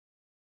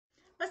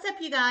What's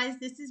up, you guys?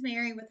 This is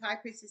Mary with High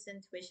Priestess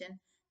Intuition.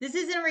 This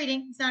isn't a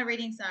reading. It's not a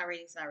reading. It's not a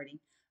reading. It's not a reading.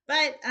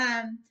 But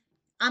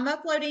I'm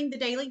uploading the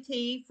daily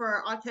tea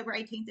for October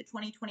 18th of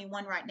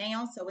 2021 right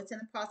now. So it's in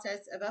the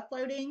process of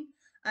uploading.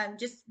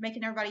 Just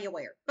making everybody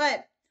aware.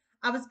 But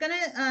I was going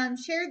to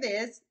share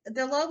this.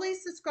 The lovely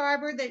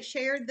subscriber that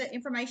shared the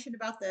information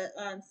about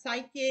the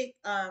psychic,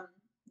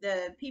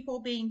 the people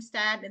being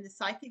stabbed in the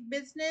psychic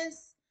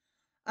business.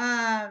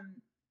 Um,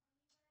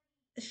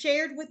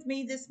 Shared with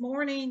me this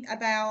morning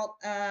about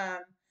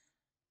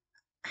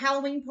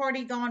Halloween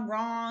party gone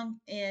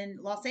wrong in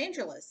Los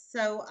Angeles.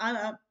 So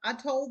I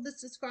told the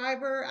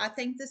subscriber, I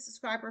thank the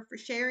subscriber for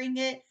sharing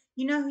it.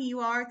 You know who you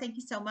are. Thank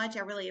you so much.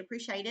 I really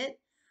appreciate it.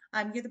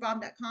 You're the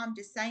bomb.com,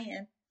 just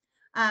saying.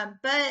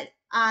 But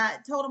I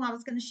told him I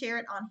was going to share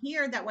it on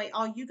here. That way,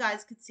 all you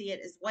guys could see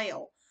it as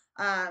well.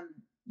 I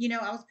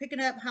was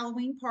picking up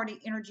Halloween party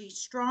energy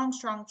strong,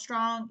 strong,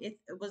 strong. It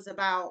was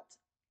about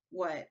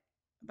what,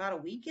 about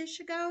a weekish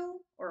ago,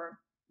 or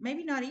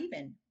maybe not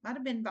even. Might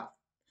have been about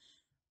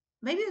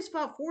maybe it was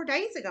about 4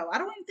 days ago. I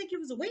don't even think it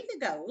was a week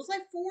ago. It was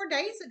like 4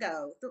 days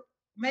ago,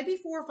 maybe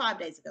 4 or 5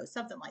 days ago,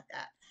 something like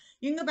that.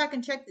 You can go back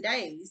and check the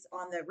days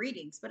on the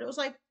readings, but it was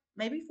like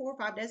maybe 4 or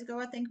 5 days ago,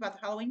 I think, about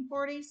the Halloween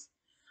parties.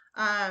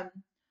 Um,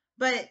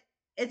 but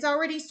it's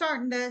already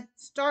starting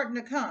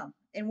to come,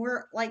 and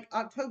we're like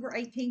October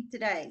 18th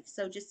today.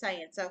 So just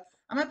saying. So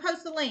I'm gonna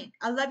post the link.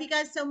 I love you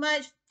guys so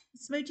much.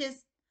 Smooches.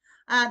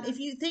 If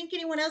you think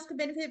anyone else could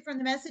benefit from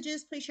the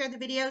messages, please share the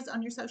videos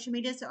on your social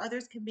media so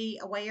others can be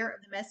aware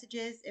of the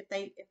messages if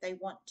they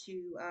want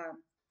to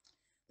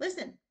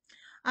listen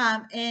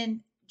and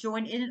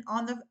join in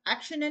on the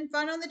action and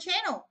fun on the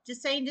channel.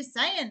 Just saying, just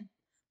saying.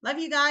 Love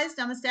you guys.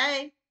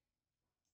 Namaste.